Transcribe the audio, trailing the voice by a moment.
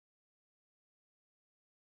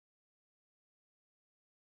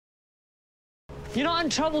You're not in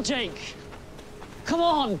trouble, Jake. Come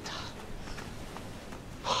on.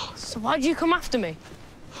 So why'd you come after me?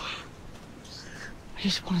 I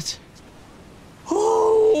just wanted to...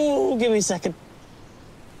 Oh, give me a second.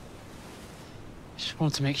 I just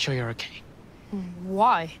wanted to make sure you're okay.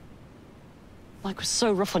 Why? Mike was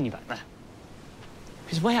so rough on you back there.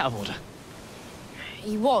 He was way out of order.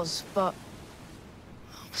 He was, but...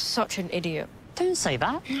 such an idiot. Don't say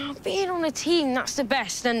that. Being on a team, that's the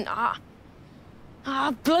best, and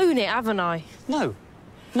I've blown it, haven't I? No.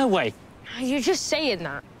 No way. You're just saying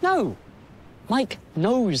that. No. Mike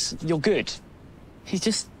knows you're good. He's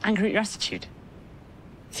just angry at your attitude.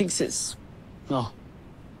 He thinks it's, well,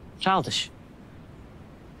 childish.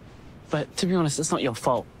 But to be honest, it's not your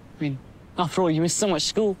fault. I mean, after all, you missed so much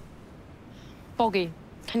school. Boggy,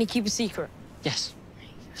 can you keep a secret? Yes.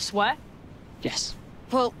 Swear? Yes.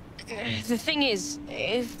 Well, the thing is,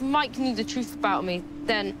 if Mike knew the truth about me,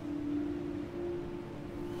 then...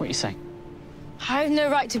 What are you saying? I have no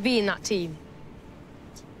right to be in that team.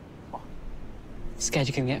 What? Scared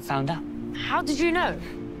you're gonna get found out? How did you know?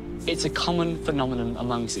 It's a common phenomenon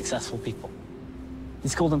among successful people.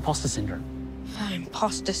 It's called imposter syndrome.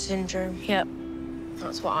 Imposter syndrome, yep.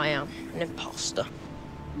 That's what I am, an imposter.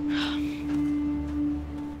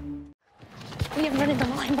 We haven't run in the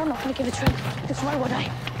line. We're not going to give it to him. It's right, what I...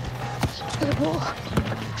 Let's go the ball.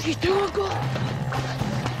 He's through a goal.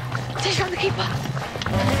 Take on the keeper.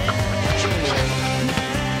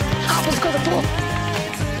 Let's go the ball.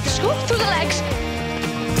 Scoop through the legs.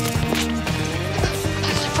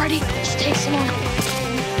 That's Freddie. Just takes him on.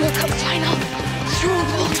 World Cup final. Through a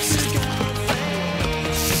goal.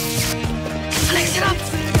 Flicks it up.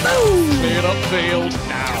 Boom! Cleared upfield.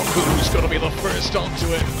 Now, who's going to be the first onto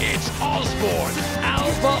it? It's Osborne.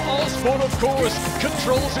 Alpha Osborne, of course,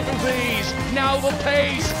 controls it with ease. Now the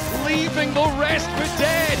pace, leaving the rest for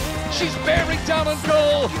dead. She's bearing down on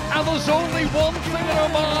goal, and there's only one thing in her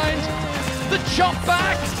mind. The chop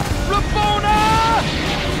back. Rabona!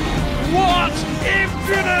 What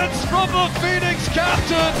impudence from the Phoenix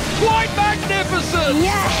captain! Quite magnificent!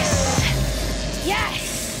 Yes! Yes!